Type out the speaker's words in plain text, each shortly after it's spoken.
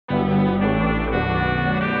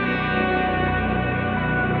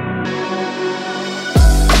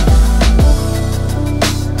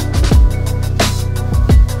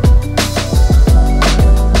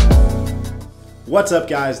What's up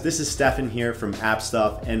guys, this is Stefan here from App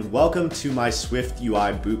Stuff and welcome to my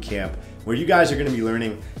SwiftUI Bootcamp where you guys are going to be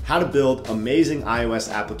learning how to build amazing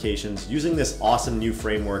iOS applications using this awesome new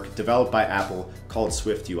framework developed by Apple called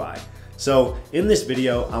SwiftUI. So in this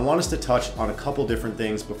video, I want us to touch on a couple different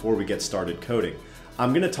things before we get started coding.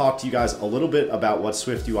 I'm going to talk to you guys a little bit about what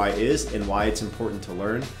SwiftUI is and why it's important to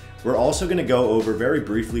learn. We're also going to go over very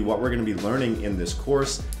briefly what we're going to be learning in this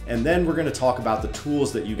course, and then we're going to talk about the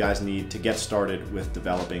tools that you guys need to get started with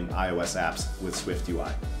developing iOS apps with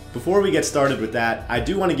SwiftUI. Before we get started with that, I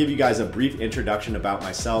do want to give you guys a brief introduction about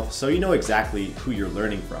myself so you know exactly who you're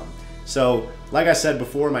learning from. So, like I said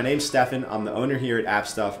before, my name's Stefan, I'm the owner here at App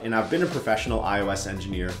Stuff, and I've been a professional iOS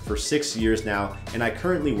engineer for 6 years now, and I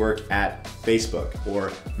currently work at Facebook,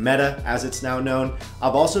 or Meta as it's now known.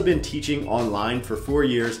 I've also been teaching online for 4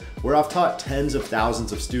 years, where I've taught tens of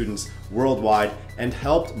thousands of students worldwide and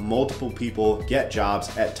helped multiple people get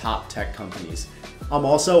jobs at top tech companies. I'm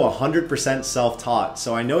also 100% self-taught,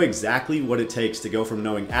 so I know exactly what it takes to go from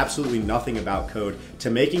knowing absolutely nothing about code to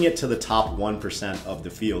making it to the top 1% of the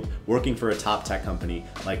field, working for a top tech company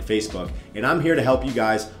like Facebook. And I'm here to help you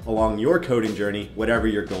guys along your coding journey, whatever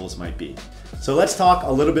your goals might be. So let's talk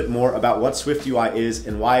a little bit more about what SwiftUI is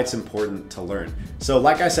and why it's important to learn. So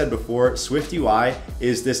like I said before, SwiftUI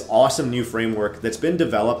is this awesome new framework that's been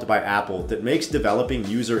developed by Apple that makes developing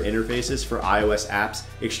user interfaces for iOS apps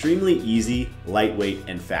extremely easy, lightweight,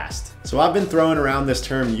 and fast. So I've been throwing around this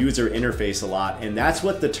term user interface a lot, and that's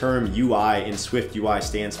what the term UI in SwiftUI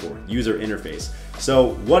stands for, user interface.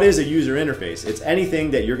 So what is a user interface? It's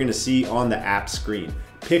anything that you're gonna see on the app screen.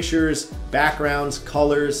 Pictures, backgrounds,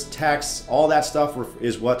 colors, text, all that stuff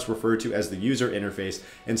is what's referred to as the user interface,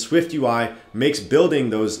 and SwiftUI makes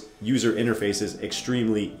building those user interfaces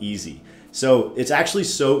extremely easy. So it's actually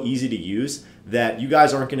so easy to use that you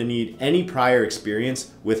guys aren't going to need any prior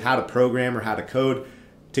experience with how to program or how to code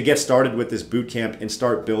to get started with this bootcamp and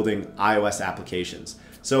start building iOS applications.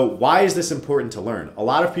 So why is this important to learn? A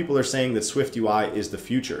lot of people are saying that SwiftUI is the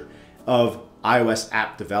future of iOS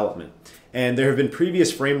app development. And there have been previous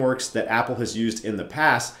frameworks that Apple has used in the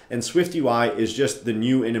past, and SwiftUI is just the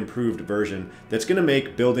new and improved version that's going to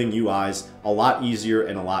make building UIs a lot easier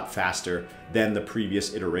and a lot faster than the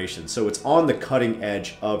previous iteration. So it's on the cutting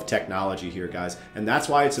edge of technology here, guys, and that's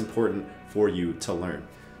why it's important for you to learn.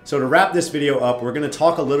 So to wrap this video up, we're going to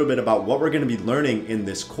talk a little bit about what we're going to be learning in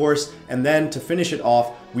this course, and then to finish it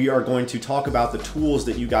off, we are going to talk about the tools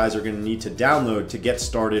that you guys are going to need to download to get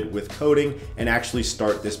started with coding and actually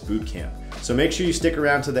start this bootcamp. So make sure you stick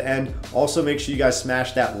around to the end. Also make sure you guys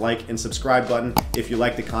smash that like and subscribe button if you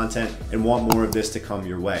like the content and want more of this to come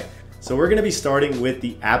your way. So we're going to be starting with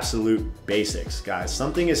the absolute basics, guys.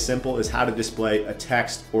 Something as simple as how to display a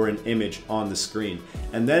text or an image on the screen.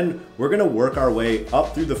 And then we're going to work our way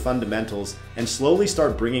up through the fundamentals and slowly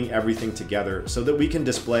start bringing everything together so that we can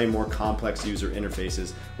display more complex user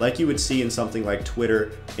interfaces like you would see in something like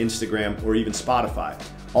Twitter, Instagram, or even Spotify.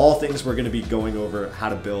 All things we're going to be going over how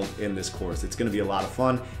to build in this course. It's going to be a lot of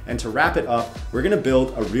fun. And to wrap it up, we're going to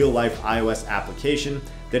build a real-life iOS application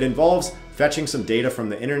that involves fetching some data from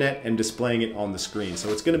the internet and displaying it on the screen.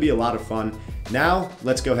 So it's going to be a lot of fun. Now,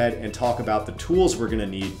 let's go ahead and talk about the tools we're going to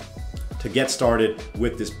need to get started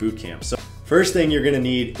with this bootcamp. So first thing you're going to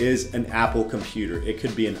need is an Apple computer. It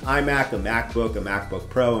could be an iMac, a MacBook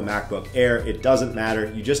Pro, a MacBook Air. It doesn't matter.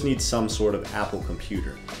 You just need some sort of Apple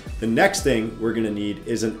computer. The next thing we're going to need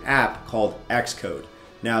is an app called Xcode.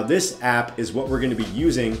 Now this app is what we're going to be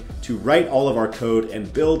using to write all of our code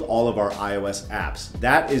and build all of our iOS apps.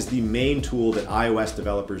 That is the main tool that iOS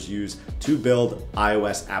developers use to build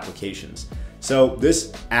iOS applications. So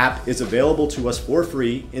this app is available to us for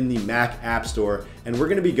free in the Mac App Store, and we're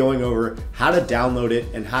going to be going over how to download it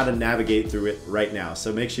and how to navigate through it right now.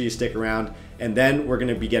 So make sure you stick around, and then we're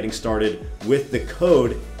going to be getting started with the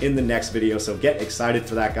code in the next video. So get excited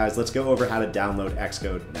for that, guys. Let's go over how to download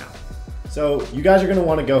Xcode now. So you guys are going to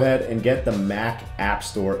want to go ahead and get the Mac App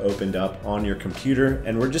Store opened up on your computer,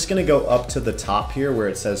 and we're just going to go up to the top here where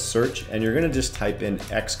it says search, and you're going to just type in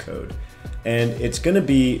Xcode. And it's going to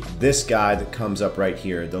be this guy that comes up right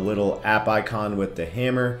here, the little app icon with the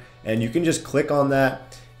hammer, and you can just click on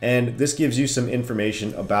that. And this gives you some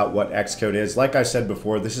information about what Xcode is. Like I said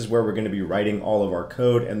before, this is where we're going to be writing all of our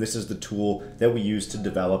code, and this is the tool that we use to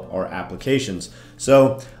develop our applications.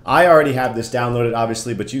 So I already have this downloaded,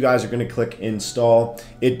 obviously, but you guys are going to click install.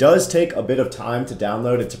 It does take a bit of time to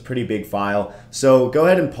download. It's a pretty big file. So go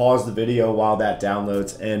ahead and pause the video while that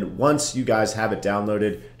downloads. And once you guys have it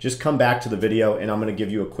downloaded, just come back to the video and I'm going to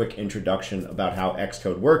give you a quick introduction about how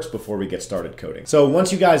Xcode works before we get started coding. So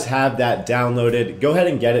once you guys have that downloaded, go ahead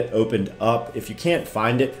and get get it opened up. If you can't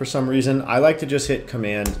find it for some reason, I like to just hit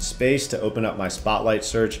Command Space to open up my Spotlight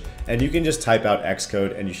search, and you can just type out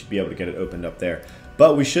Xcode and you should be able to get it opened up there.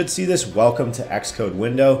 But we should see this Welcome to Xcode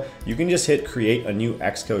window. You can just hit Create a new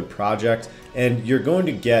Xcode project, and you're going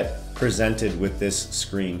to get presented with this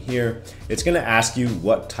screen here. It's going to ask you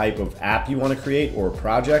what type of app you want to create or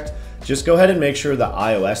project. Just go ahead and make sure the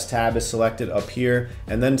iOS tab is selected up here,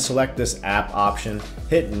 and then select this app option,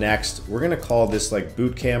 hit next. We're going to call this like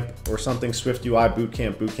Bootcamp or something, SwiftUI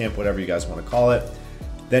Bootcamp, whatever you guys want to call it.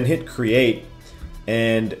 Then hit create,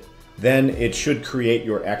 and then it should create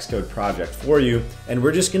your Xcode project for you. And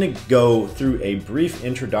we're just going to go through a brief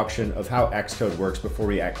introduction of how Xcode works before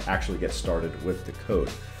we actually get started with the code.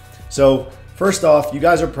 So first off, you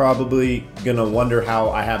guys are probably going to wonder how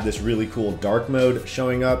I have this really cool dark mode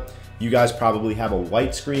showing up. You guys probably have a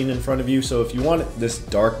white screen in front of you. So if you want this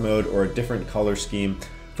dark mode or a different color scheme,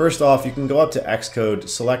 first off, you can go up to Xcode,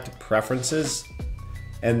 select Preferences,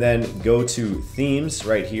 and then go to Themes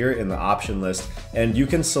right here in the option list, and you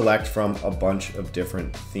can select from a bunch of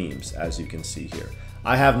different themes, as you can see here.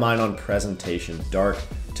 I have mine on Presentation Dark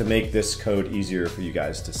to make this code easier for you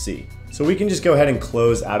guys to see. So we can just go ahead and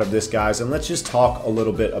close out of this, guys, and let's just talk a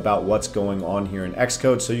little bit about what's going on here in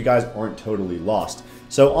Xcode so you guys aren't totally lost.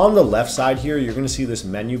 So on the left side here, you're going to see this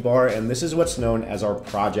menu bar, and this is what's known as our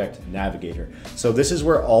project navigator. So this is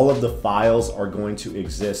where all of the files are going to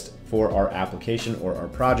exist for our application or our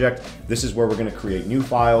project. This is where we're going to create new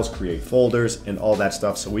files, create folders, and all that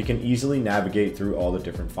stuff, so we can easily navigate through all the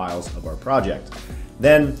different files of our project.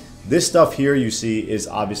 Then this stuff here you see is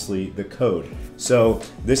obviously the code. So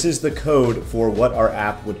this is the code for what our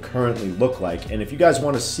app would currently look like. And if you guys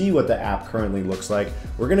want to see what the app currently looks like,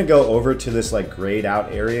 we're going to go over to this like grayed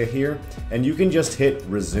out area here, and you can just hit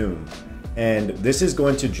resume. And this is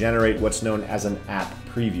going to generate what's known as an app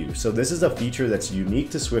preview. So this is a feature that's unique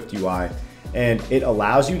to SwiftUI, and it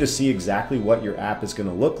allows you to see exactly what your app is going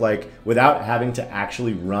to look like without having to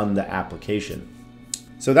actually run the application.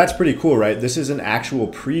 So that's pretty cool, right? This is an actual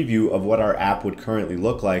preview of what our app would currently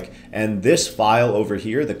look like. And this file over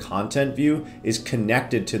here, the content view, is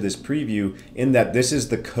connected to this preview in that this is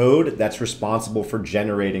the code that's responsible for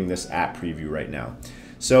generating this app preview right now.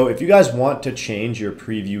 So if you guys want to change your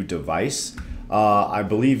preview device, I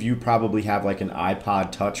believe you probably have like an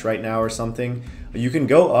iPod Touch right now or something. You can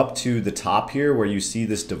go up to the top here where you see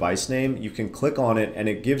this device name. You can click on it, and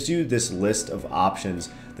it gives you this list of options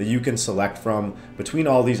that you can select from between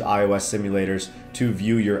all these iOS simulators to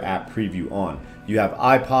view your app preview on. You have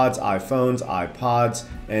iPods, iPhones, iPods,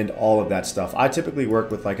 and all of that stuff. I typically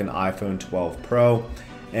work with like an iPhone 12 Pro,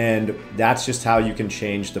 and that's just how you can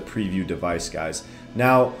change the preview device, guys.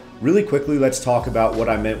 Now, really quickly, let's talk about what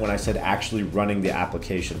I meant when I said actually running the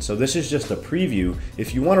application. So this is just a preview.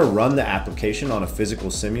 If you want to run the application on a physical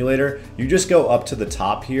simulator, you just go up to the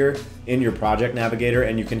top here in your project navigator,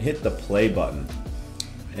 and you can hit the play button.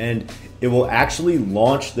 And it will actually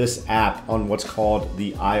launch this app on what's called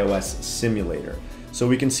the iOS simulator. So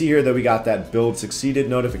we can see here that we got that build succeeded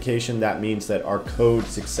notification. That means that our code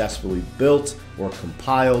successfully built or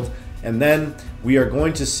compiled. And then we are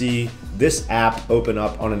going to see this app open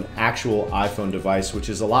up on an actual iPhone device, which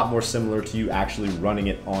is a lot more similar to you actually running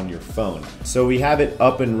it on your phone. So we have it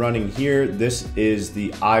up and running here. This is the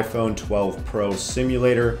iPhone 12 Pro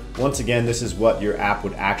simulator. Once again, this is what your app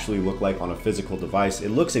would actually look like on a physical device. It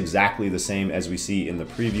looks exactly the same as we see in the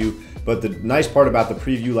preview. But the nice part about the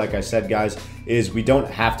preview, like I said, guys, is we don't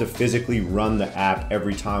have to physically run the app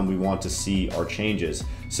every time we want to see our changes.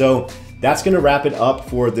 So that's going to wrap it up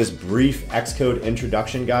for this brief Xcode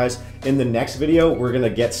introduction, guys. In the next video, we're going to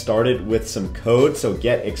get started with some code, so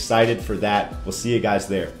get excited for that. We'll see you guys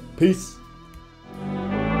there. Peace.